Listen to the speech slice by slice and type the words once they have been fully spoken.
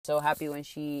So happy when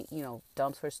she,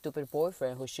 dumps her stupid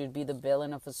boyfriend who should be the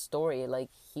villain of a story. Like,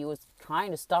 he was trying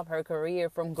to stop her career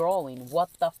from growing. What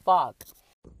the fuck?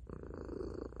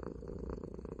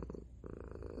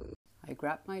 I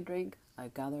grabbed my drink, I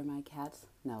gathered my cats.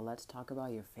 Now let's talk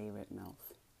about your favorite MILF.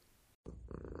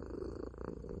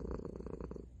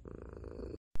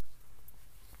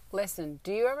 Listen,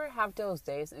 do you ever have those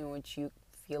days in which you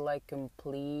feel like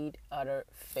complete, utter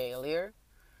failure?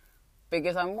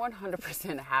 Because I'm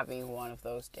 100% having one of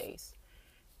those days.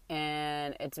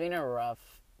 And it's been a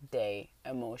rough day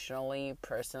emotionally,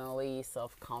 personally,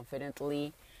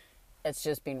 self-confidently. It's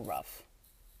just been rough.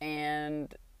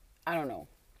 And I don't know.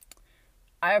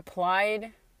 I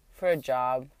applied for a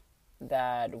job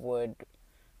that would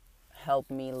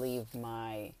help me leave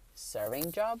my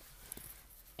serving job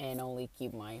and only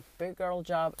keep my big girl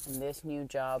job and this new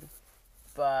job.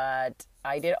 But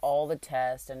I did all the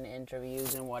tests and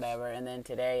interviews and whatever, and then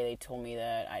today they told me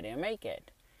that I didn't make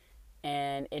it.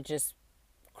 And it just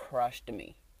crushed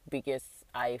me because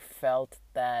I felt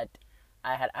that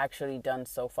I had actually done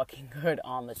so fucking good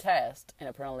on the test, and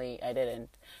apparently I didn't.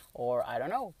 Or I don't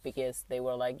know, because they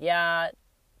were like, yeah,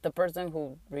 the person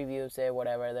who reviews it,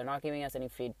 whatever, they're not giving us any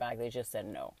feedback, they just said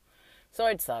no. So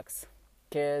it sucks,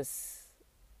 because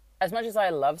as much as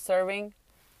I love serving,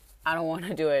 I don't want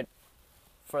to do it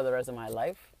for the rest of my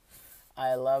life.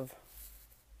 I love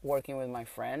working with my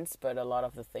friends, but a lot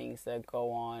of the things that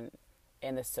go on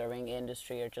in the serving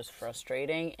industry are just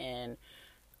frustrating, and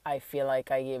I feel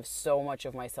like I give so much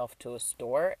of myself to a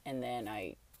store and then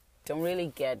I don't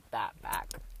really get that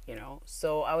back.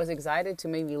 So I was excited to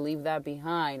maybe leave that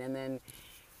behind, and then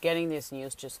getting this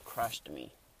news just crushed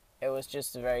me. It was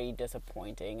just very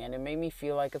disappointing, and it made me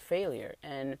feel like a failure.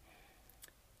 And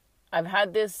I've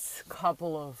had this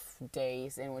couple of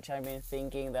days in which I've been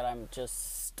thinking that I'm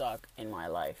just stuck in my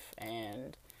life,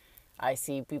 and I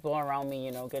see people around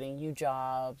me, getting new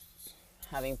jobs,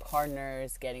 having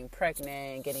partners, getting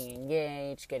pregnant, getting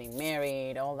engaged, getting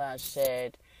married, all that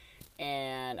shit.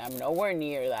 And I'm nowhere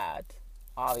near that,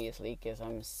 obviously, because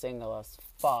I'm single as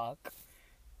fuck.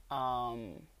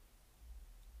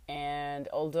 And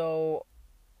although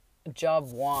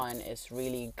job one is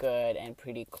really good and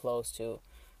pretty close to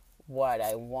what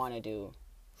I want to do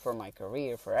for my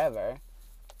career forever,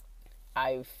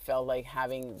 I felt like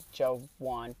having job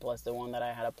one plus the one that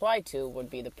I had applied to would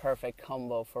be the perfect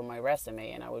combo for my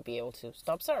resume, and I would be able to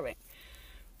stop serving.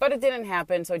 But it didn't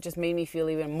happen, so it just made me feel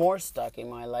even more stuck in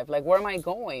my life. Like, where am I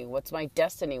going? What's my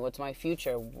destiny? What's my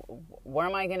future? Where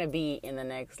am I going to be in the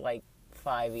next,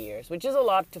 5 years? Which is a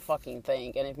lot to fucking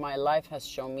think. And if my life has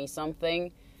shown me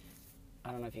something,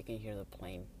 I don't know if you can hear the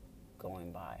plane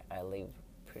going by. I live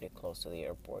pretty close to the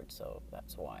airport, so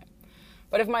that's why.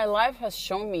 But if my life has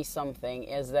shown me something,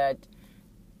 is that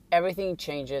everything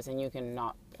changes and you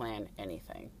cannot plan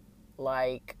anything.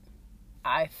 Like,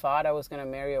 I thought I was going to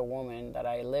marry a woman that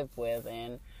I lived with,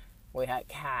 and we had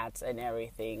cats and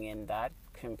everything, and that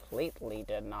completely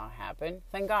did not happen.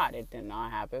 Thank God it did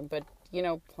not happen. But,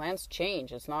 plans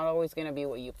change. It's not always going to be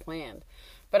what you planned.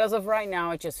 But as of right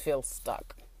now, I just feel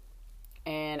stuck.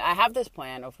 And I have this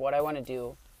plan of what I want to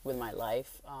do with my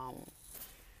life,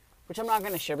 which I'm not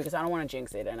going to share because I don't want to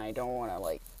jinx it, and I don't want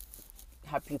to,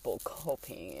 have people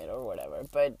copying it or whatever.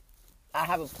 But I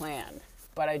have a plan,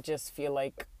 but I just feel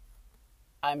like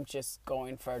I'm just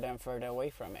going further and further away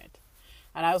from it.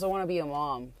 And I also want to be a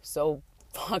mom so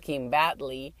fucking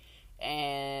badly,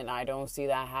 and I don't see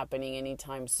that happening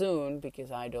anytime soon because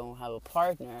I don't have a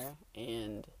partner,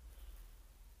 and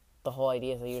the whole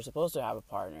idea is that you're supposed to have a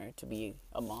partner to be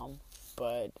a mom.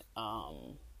 But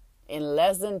in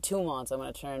less than 2 months, I'm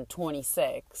going to turn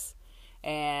 26,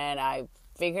 and I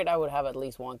figured I would have at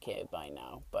least one kid by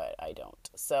now, but I don't.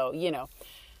 So,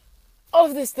 all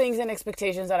of these things and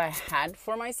expectations that I had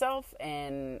for myself,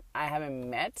 and I haven't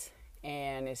met,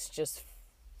 and it's just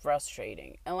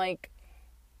frustrating. And,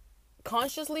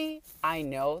 consciously, I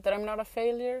know that I'm not a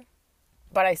failure,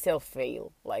 but I still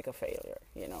feel like a failure,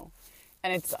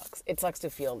 And it sucks. It sucks to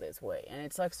feel this way, and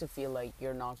it sucks to feel like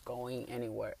you're not going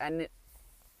anywhere. And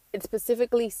it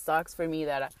specifically sucks for me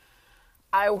that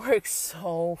I work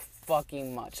so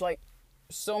fucking much,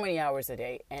 so many hours a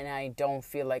day, and I don't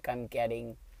feel like I'm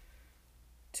getting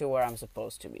to where I'm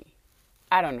supposed to be.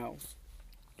 I don't know.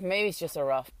 Maybe it's just a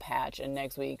rough patch, and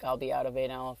next week I'll be out of it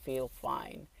and I'll feel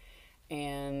fine.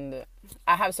 And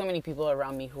I have so many people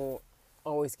around me who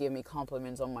always give me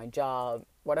compliments on my job,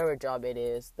 whatever job it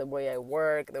is, the way I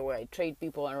work, the way I treat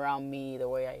people around me, the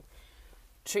way I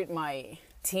treat my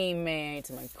teammates,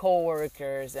 my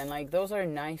coworkers, and those are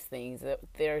nice things.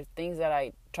 They're things that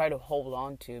I try to hold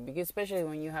on to, because especially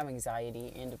when you have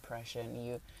anxiety and depression,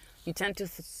 you you tend to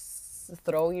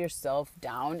throw yourself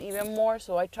down even more.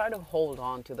 So I try to hold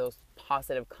on to those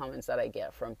positive comments that I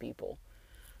get from people.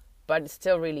 But it's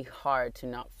still really hard to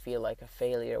not feel like a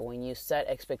failure when you set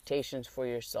expectations for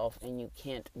yourself and you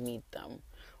can't meet them.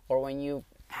 Or when you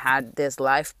had this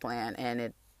life plan and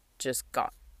it just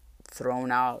got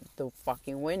thrown out the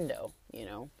fucking window, you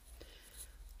know?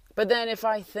 But then if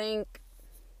I think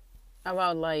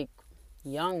about like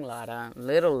young Lara,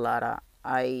 little Lara,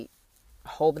 I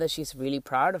hope that she's really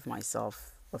proud of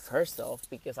herself,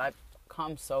 because I've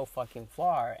come so fucking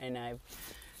far and I've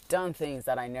done things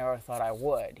that I never thought I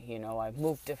would. You know, I've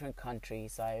moved different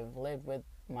countries, I've lived with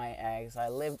my ex, I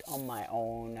lived on my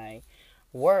own, I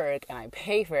work and I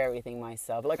pay for everything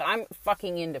myself. Like, I'm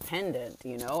fucking independent,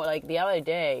 you know? Like, the other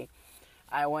day,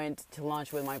 I went to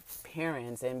lunch with my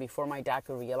parents, and before my dad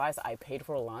could realize, I paid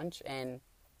for lunch, and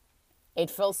it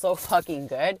felt so fucking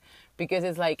good, because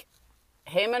it's like,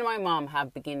 him and my mom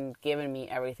have been giving me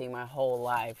everything my whole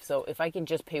life. So if I can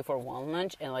just pay for one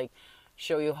lunch and like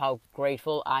show you how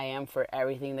grateful I am for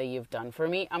everything that you've done for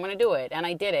me, I'm gonna do it. And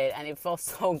I did it, and it felt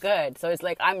so good. So it's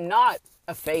like, I'm not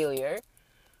a failure,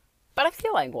 but I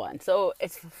feel like one. So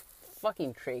it's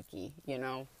fucking tricky, you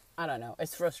know? I don't know.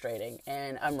 It's frustrating.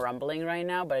 And I'm rumbling right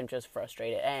now, but I'm just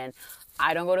frustrated. And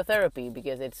I don't go to therapy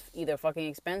because it's either fucking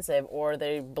expensive or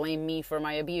they blame me for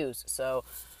my abuse. So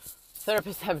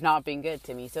therapists have not been good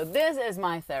to me. So this is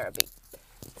my therapy.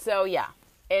 So yeah,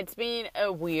 it's been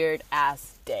a weird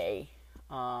ass day.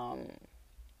 And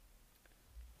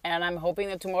I'm hoping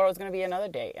that tomorrow is going to be another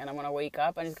day. And I'm going to wake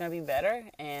up and it's going to be better.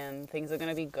 And things are going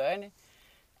to be good.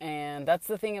 And that's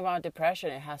the thing about depression.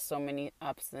 It has so many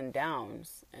ups and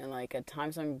downs. And like, at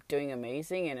times I'm doing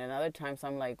amazing, and at other times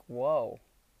I'm like, whoa,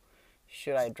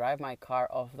 should I drive my car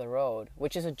off the road?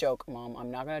 Which is a joke, Mom. I'm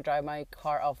not going to drive my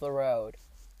car off the road.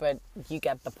 But you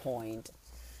get the point.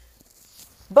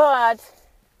 But,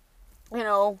 you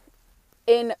know,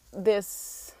 in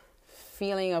this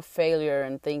feeling of failure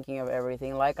and thinking of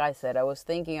everything, like I said, I was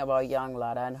thinking about young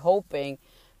Lara and hoping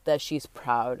that she's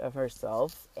proud of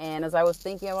herself. And as I was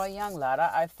thinking about young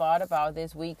Lara, I thought about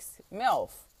this week's MILF.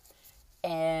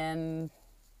 And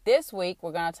this week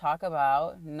we're going to talk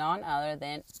about none other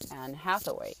than Anne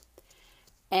Hathaway.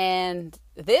 And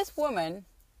this woman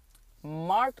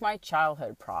marked my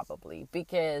childhood, probably,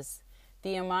 because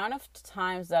the amount of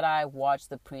times that I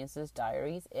watched The Princess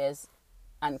Diaries is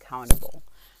uncountable.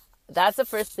 That's the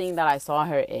first thing that I saw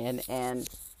her in, and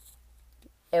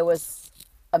it was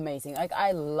amazing. Like,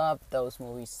 I loved those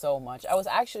movies so much. I was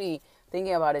actually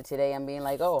thinking about it today and being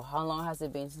like, oh, how long has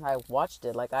it been since I watched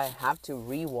it? Like, I have to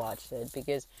rewatch it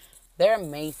because they're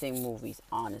amazing movies,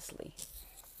 honestly.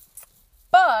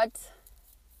 But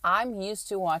I'm used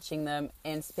to watching them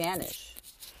in Spanish.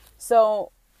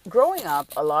 So growing up,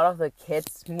 a lot of the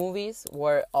kids' movies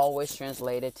were always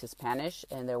translated to Spanish,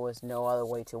 and there was no other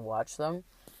way to watch them.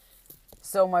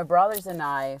 So my brothers and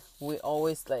I, we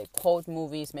always like quote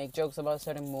movies, make jokes about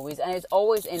certain movies, and it's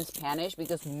always in Spanish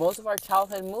because most of our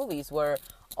childhood movies were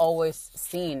always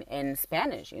seen in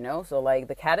Spanish, you know? So like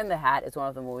The Cat in the Hat is one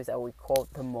of the movies that we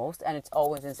quote the most, and it's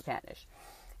always in Spanish.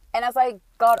 And as I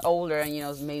got older and, you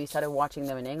know, maybe started watching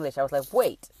them in English, I was like,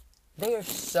 wait, they are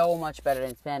so much better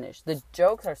in Spanish. The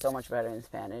jokes are so much better in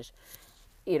Spanish,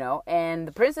 you know? And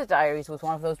The Princess Diaries was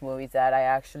one of those movies that I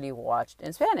actually watched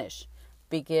in Spanish,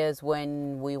 because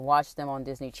when we watched them on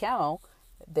Disney Channel,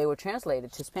 they were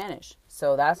translated to Spanish.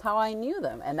 So that's how I knew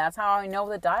them. And that's how I know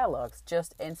the dialogues,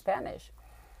 just in Spanish.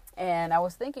 And I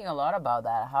was thinking a lot about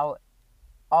that, how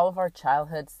all of our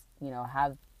childhoods, you know,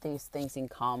 have these things in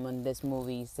common, these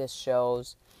movies, these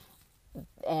shows,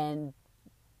 and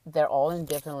they're all in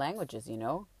different languages, you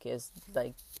know, because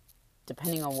like,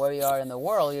 depending on where you are in the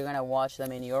world, you're going to watch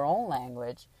them in your own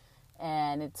language.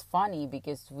 And it's funny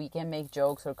because we can make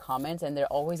jokes or comments and they're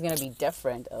always going to be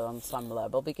different on some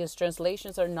level, because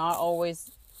translations are not always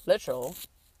literal,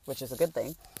 which is a good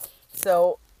thing.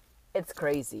 So it's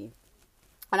crazy.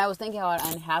 And I was thinking about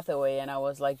Anne Hathaway, and I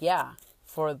was like, yeah,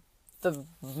 for the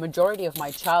majority of my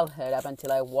childhood, up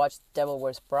until I watched Devil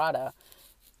Wears Prada,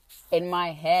 in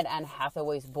my head, Anne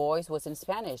Hathaway's voice was in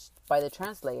Spanish by the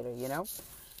translator, you know?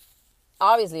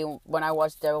 Obviously, when I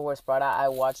watched Devil Wears Prada, I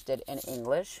watched it in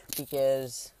English,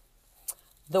 because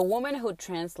the woman who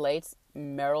translates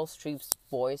Meryl Streep's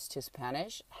voice to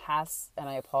Spanish has, and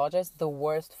I apologize, the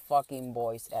worst fucking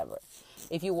voice ever.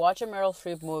 If you watch a Meryl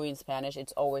Streep movie in Spanish,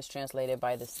 it's always translated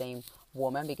by the same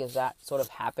woman, because that sort of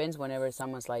happens whenever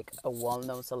someone's like a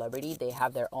well-known celebrity. They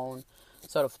have their own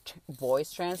sort of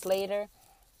voice translator.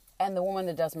 And the woman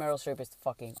that does Meryl Streep is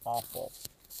fucking awful.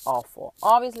 Awful.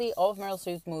 Obviously, all of Meryl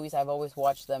Streep's movies, I've always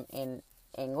watched them in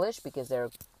English because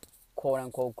they're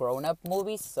quote-unquote grown-up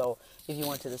movies. So if you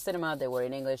went to the cinema, they were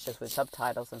in English just with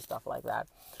subtitles and stuff like that.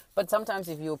 But sometimes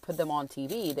if you put them on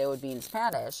TV, they would be in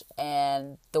Spanish,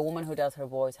 and the woman who does her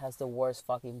voice has the worst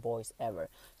fucking voice ever.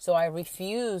 So I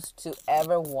refuse to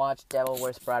ever watch Devil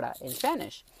Wears Prada in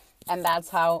Spanish. And that's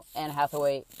how Anne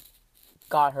Hathaway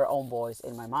got her own voice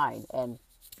in my mind and,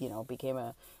 became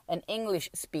an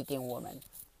English-speaking woman.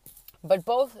 But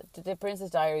both The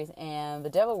Princess Diaries and The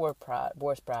Devil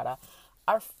Wears Prada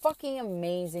are fucking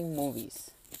amazing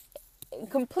movies.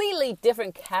 Completely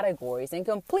different categories and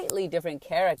completely different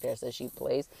characters that she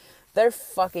plays. They're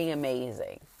fucking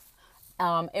amazing.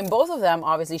 In both of them,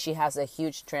 obviously, she has a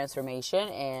huge transformation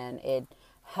and it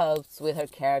helps with her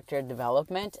character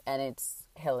development and it's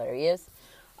hilarious.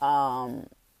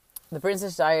 The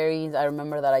Princess Diaries, I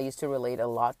remember that I used to relate a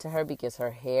lot to her because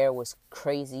her hair was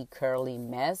crazy curly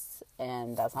mess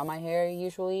and that's how my hair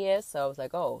usually is. So I was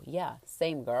like, oh yeah,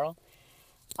 same girl.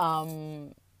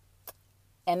 And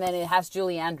then it has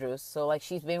Julie Andrews. So, like,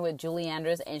 she's been with Julie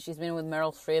Andrews and she's been with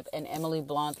Meryl Streep and Emily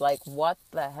Blunt. Like, what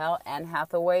the hell? Anne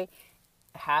Hathaway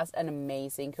has an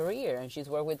amazing career. And she's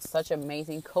worked with such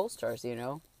amazing co-stars,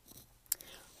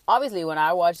 Obviously, when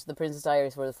I watched The Princess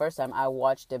Diaries for the first time, I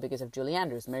watched it because of Julie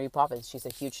Andrews. Mary Poppins, she's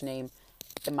a huge name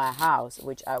in my house,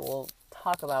 which I will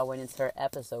talk about when it's her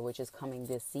episode, which is coming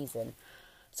this season.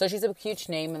 So she's a huge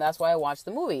name, and that's why I watched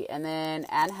the movie. And then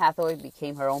Anne Hathaway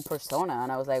became her own persona,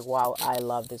 and I was like, wow, I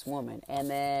love this woman. And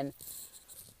then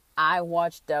I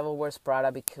watched Devil Wears Prada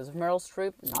because of Meryl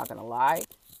Streep, not gonna lie.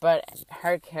 But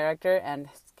her character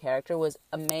was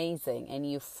amazing, and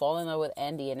you fall in love with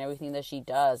Andy and everything that she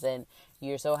does, and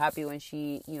you're so happy when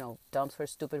she, dumps her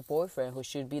stupid boyfriend, who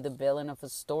should be the villain of a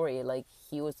story. Like,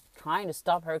 he was trying to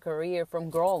stop her career from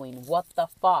growing. What the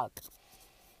fuck?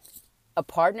 A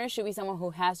partner should be someone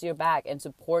who has your back and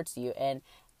supports you and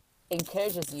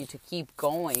encourages you to keep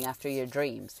going after your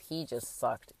dreams. He just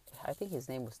sucked. I think his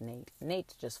name was Nate.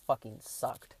 Nate just fucking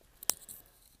sucked.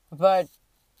 But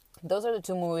those are the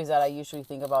two movies that I usually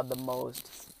think about the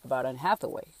most about Anne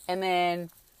Hathaway. And then,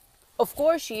 of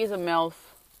course, she is a MILF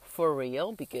for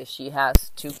real because she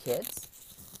has 2 kids.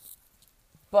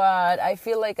 But I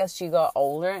feel like as she got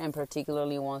older, and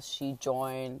particularly once she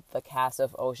joined the cast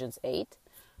of Ocean's 8,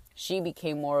 she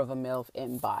became more of a MILF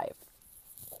in vibe.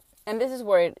 And this is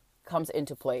where it comes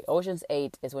into play. Ocean's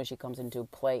 8 is when she comes into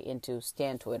play into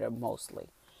Stan Twitter mostly.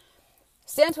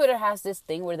 Stan Twitter has this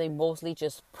thing where they mostly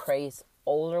just praise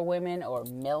older women or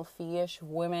MILF-ish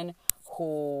women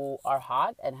who are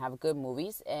hot and have good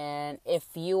movies. And if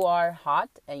you are hot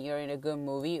and you're in a good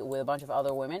movie with a bunch of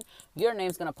other women, your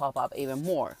name's going to pop up even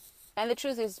more. And the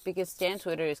truth is because Stan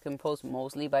Twitter is composed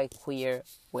mostly by queer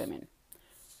women.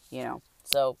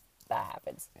 So that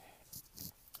happens.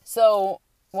 So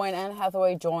when Anne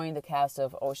Hathaway joined the cast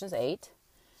of Ocean's 8,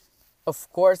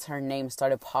 of course her name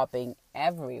started popping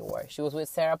everywhere. She was with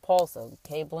Sarah Paulson,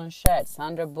 Cate Blanchett,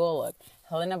 Sandra Bullock,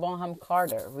 Helena Bonham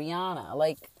Carter,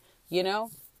 Rihanna.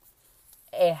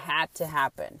 It had to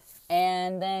happen.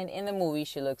 And then in the movie,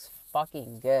 she looks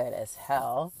fucking good as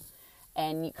hell.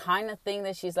 And you kind of think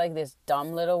that she's like this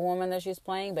dumb little woman that she's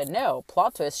playing. But no,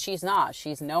 plot twist, she's not.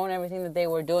 She's known everything that they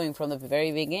were doing from the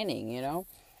very beginning,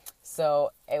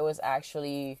 So it was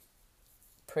actually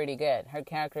pretty good. Her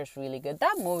character is really good.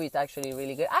 That movie is actually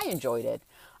really good. I enjoyed it.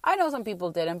 I know some people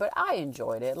didn't, but I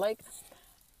enjoyed it. Like,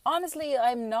 honestly,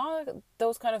 I'm not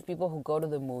those kind of people who go to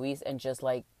the movies and just,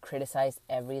 criticize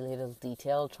every little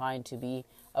detail trying to be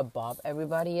above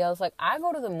everybody else. Like, I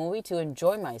go to the movie to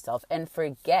enjoy myself and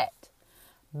forget.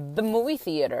 The movie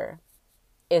theater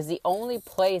is the only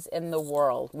place in the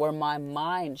world where my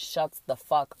mind shuts the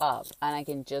fuck up and I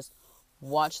can just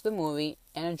watch the movie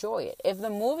and enjoy it. If the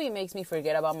movie makes me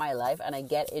forget about my life and I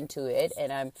get into it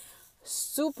and I'm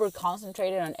super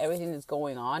concentrated on everything that's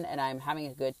going on and I'm having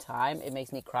a good time, it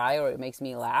makes me cry or it makes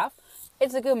me laugh,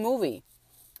 it's a good movie.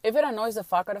 If it annoys the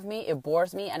fuck out of me, it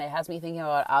bores me, and it has me thinking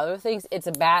about other things, it's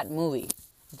a bad movie.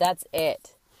 That's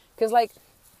it. Because,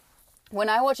 when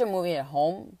I watch a movie at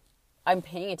home, I'm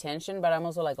paying attention, but I'm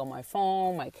also, on my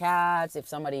phone, my cats, if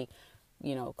somebody,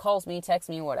 calls me, texts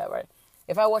me, whatever.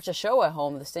 If I watch a show at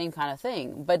home, the same kind of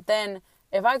thing. But then,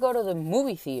 if I go to the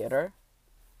movie theater,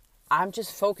 I'm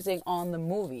just focusing on the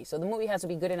movie. So the movie has to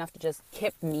be good enough to just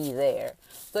keep me there.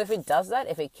 So if it does that,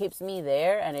 if it keeps me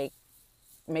there and it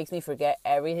makes me forget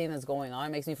everything that's going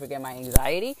on, makes me forget my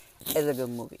anxiety, it's a good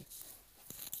movie.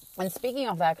 And speaking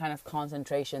of that kind of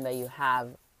concentration that you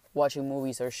have watching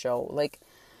movies or show,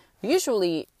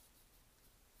 usually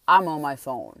I'm on my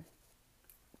phone.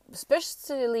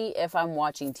 Especially if I'm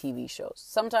watching TV shows.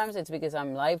 Sometimes it's because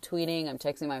I'm live tweeting, I'm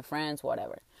texting my friends,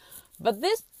 whatever. But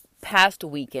this past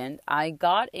weekend, I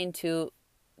got into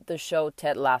the show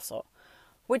Ted Lasso,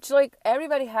 which like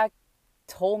everybody had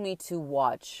told me to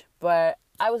watch, but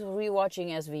I was rewatching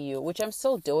SVU, which I'm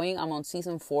still doing. I'm on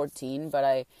season 14, but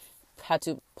I had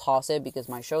to pause it because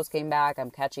my shows came back. I'm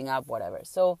catching up, whatever.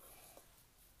 So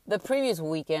the previous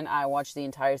weekend, I watched the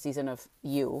entire season of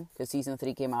You, because season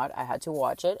 3 came out. I had to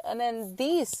watch it. And then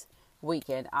this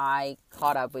weekend, I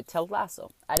caught up with Ted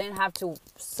Lasso. I didn't have to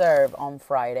serve on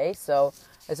Friday, so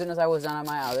as soon as I was done on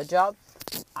my other job,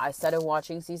 I started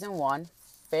watching season 1,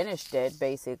 finished it,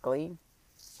 basically,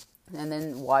 and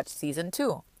then watched season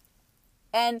 2.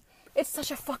 And it's such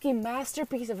a fucking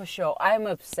masterpiece of a show. I am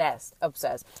obsessed.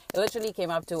 It literally came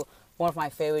up to one of my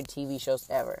favorite TV shows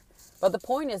ever. But the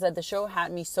point is that the show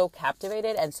had me so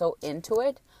captivated and so into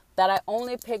it that I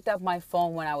only picked up my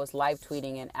phone when I was live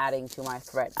tweeting and adding to my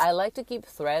thread. I like to keep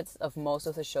threads of most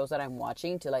of the shows that I'm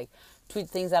watching to like tweet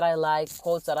things that I like,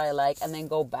 quotes that I like, and then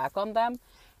go back on them.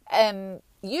 And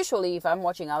usually if I'm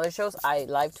watching other shows, I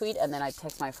live tweet and then I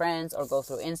text my friends or go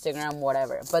through Instagram,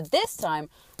 whatever. But this time,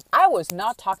 I was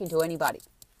not talking to anybody.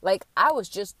 Like, I was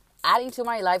just adding to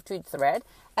my live tweet thread,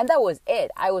 and that was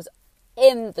it. I was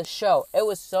in the show. It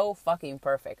was so fucking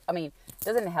perfect. I mean, it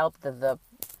doesn't help that the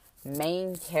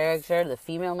main character, the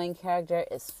female main character,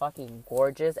 is fucking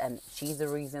gorgeous, and she's the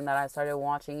reason that I started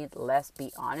watching it, let's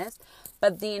be honest.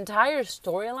 But the entire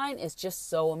storyline is just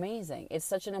so amazing. It's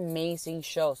such an amazing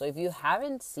show. So if you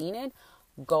haven't seen it,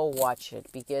 go watch it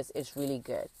because it's really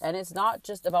good. And it's not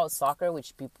just about soccer,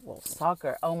 which people, well,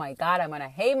 soccer, oh my God, I'm gonna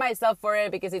hate myself for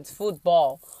it because it's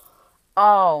football.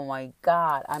 Oh my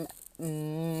God,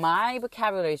 my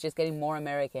vocabulary is just getting more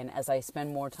American as I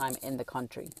spend more time in the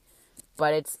country.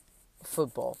 But it's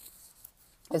football.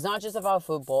 It's not just about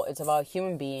football. It's about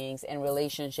human beings and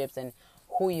relationships and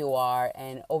who you are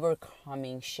and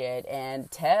overcoming shit. And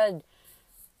Ted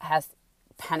has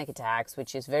panic attacks,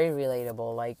 which is very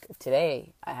relatable. Like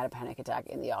today, I had a panic attack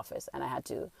in the office and I had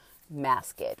to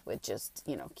mask it with just,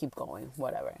 keep going,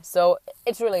 whatever. So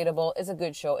it's relatable. It's a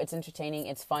good show. It's entertaining.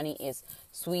 It's funny. It's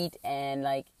sweet. And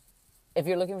like, if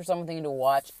you're looking for something to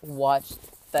watch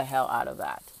the hell out of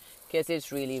that. Because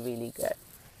it's really, really good.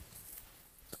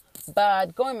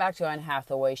 But going back to Anne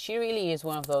Hathaway, she really is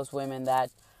one of those women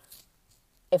that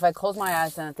if I close my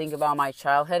eyes and I think about my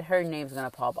childhood, her name's going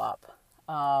to pop up.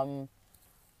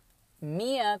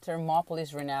 Mia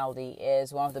Thermopolis Rinaldi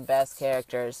is one of the best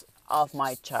characters of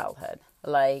my childhood.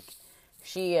 Like,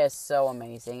 she is so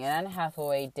amazing. And Anne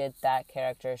Hathaway did that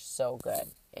character so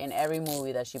good. In every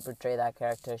movie that she portrayed that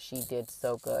character, she did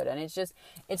so good. And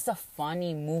it's a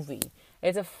funny movie.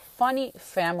 It's a funny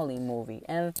family movie.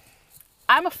 And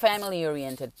I'm a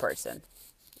family-oriented person.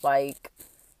 Like,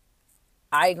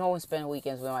 I go and spend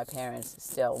weekends with my parents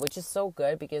still, which is so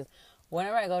good because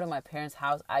whenever I go to my parents'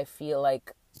 house, I feel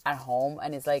like at home.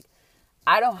 And it's like,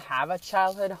 I don't have a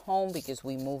childhood home because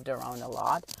we moved around a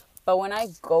lot. But when I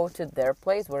go to their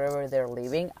place, wherever they're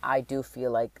living, I do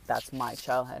feel like that's my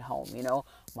childhood home,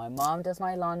 My mom does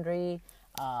my laundry.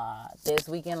 This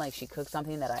weekend, like, she cooked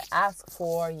something that I asked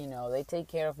for. They take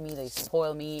care of me. They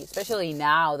spoil me. Especially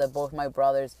now that both my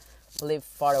brothers live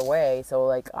far away. So,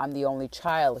 like, I'm the only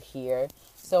child here.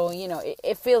 So,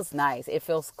 it feels nice. It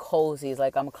feels cozy. It's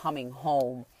like I'm coming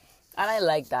home. And I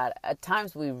like that. At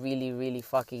times, we really, really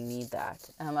fucking need that.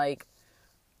 And, like,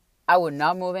 I would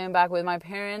not move in back with my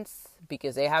parents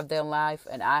because they have their life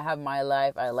and I have my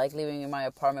life. I like living in my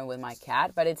apartment with my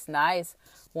cat, but it's nice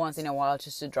once in a while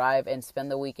just to drive and spend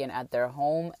the weekend at their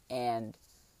home and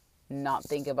not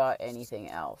think about anything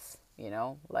else,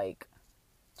 like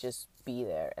just be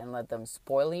there and let them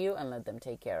spoil you and let them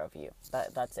take care of you.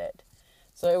 That's it.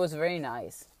 So it was very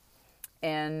nice.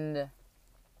 And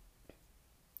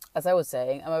as I was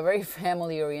saying, I'm a very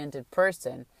family-oriented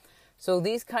person. So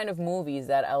these kind of movies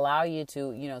that allow you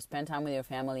to, spend time with your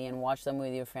family and watch them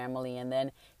with your family and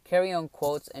then carry on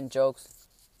quotes and jokes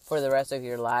for the rest of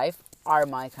your life are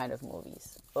my kind of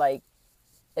movies. Like,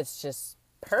 it's just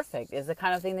perfect. It's the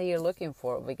kind of thing that you're looking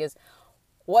for because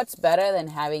what's better than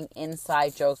having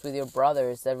inside jokes with your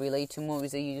brothers that relate to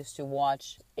movies that you used to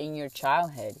watch in your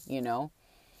childhood,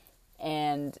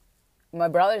 And my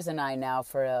brothers and I now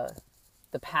for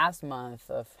the past month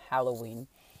of Halloween,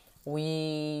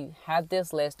 we had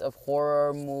this list of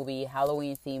horror movie,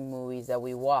 Halloween-themed movies that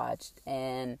we watched.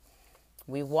 And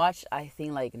we watched, I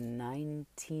think, like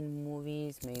 19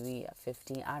 movies, maybe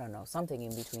 15. I don't know, something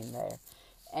in between there.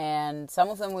 And some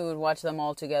of them, we would watch them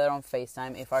all together on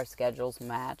FaceTime if our schedules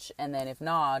match. And then if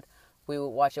not, we would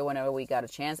watch it whenever we got a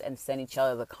chance and send each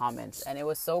other the comments. And it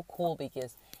was so cool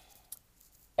because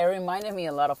it reminded me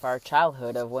a lot of our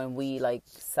childhood of when we like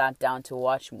sat down to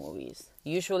watch movies.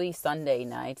 Usually Sunday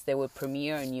nights they would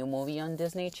premiere a new movie on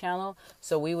Disney Channel,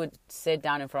 so we would sit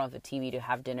down in front of the TV to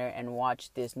have dinner and watch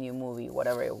this new movie,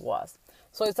 whatever it was.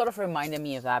 So it sort of reminded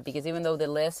me of that, because even though the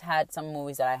list had some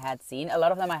movies that I had seen, a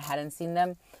lot of them I hadn't seen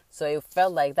them. So it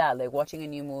felt like that, like watching a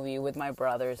new movie with my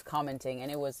brothers, commenting,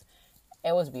 and it was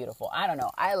beautiful. I don't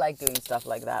know. I like doing stuff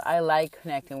like that. I like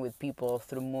connecting with people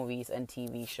through movies and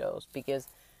TV shows, because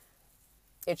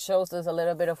it shows us a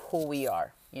little bit of who we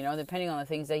are. You know, depending on the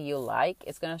things that you like,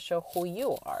 it's going to show who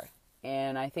you are.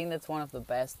 And I think that's one of the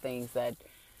best things that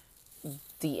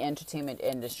the entertainment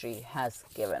industry has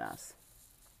given us.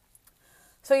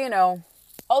 So, you know,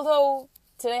 although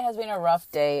today has been a rough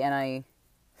day and I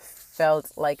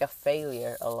felt like a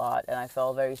failure a lot and I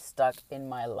felt very stuck in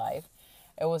my life,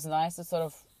 it was nice to sort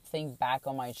of think back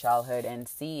on my childhood and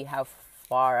see how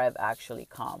far I've actually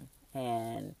come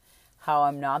and how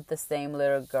I'm not the same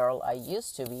little girl I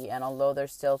used to be. And although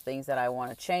there's still things that I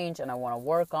want to change and I want to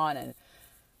work on and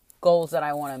goals that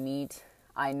I want to meet,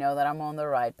 I know that I'm on the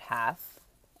right path.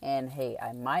 And hey,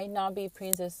 I might not be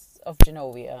Princess of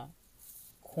Genovia,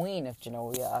 Queen of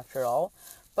Genovia after all,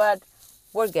 but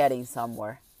we're getting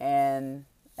somewhere. And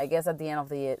I guess at the end of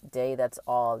the day, that's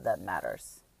all that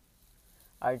matters.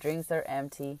 Our drinks are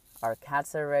empty, our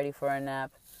cats are ready for a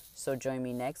nap, so join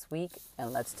me next week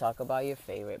and let's talk about your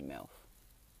favorite MILF.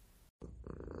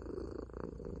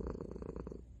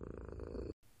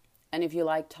 And if you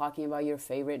like talking about your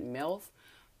favorite MILF,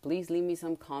 please leave me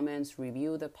some comments,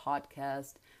 review the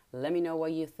podcast, let me know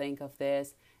what you think of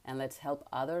this, and let's help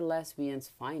other lesbians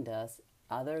find us,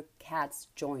 other cats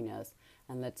join us,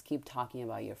 and let's keep talking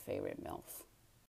about your favorite MILF.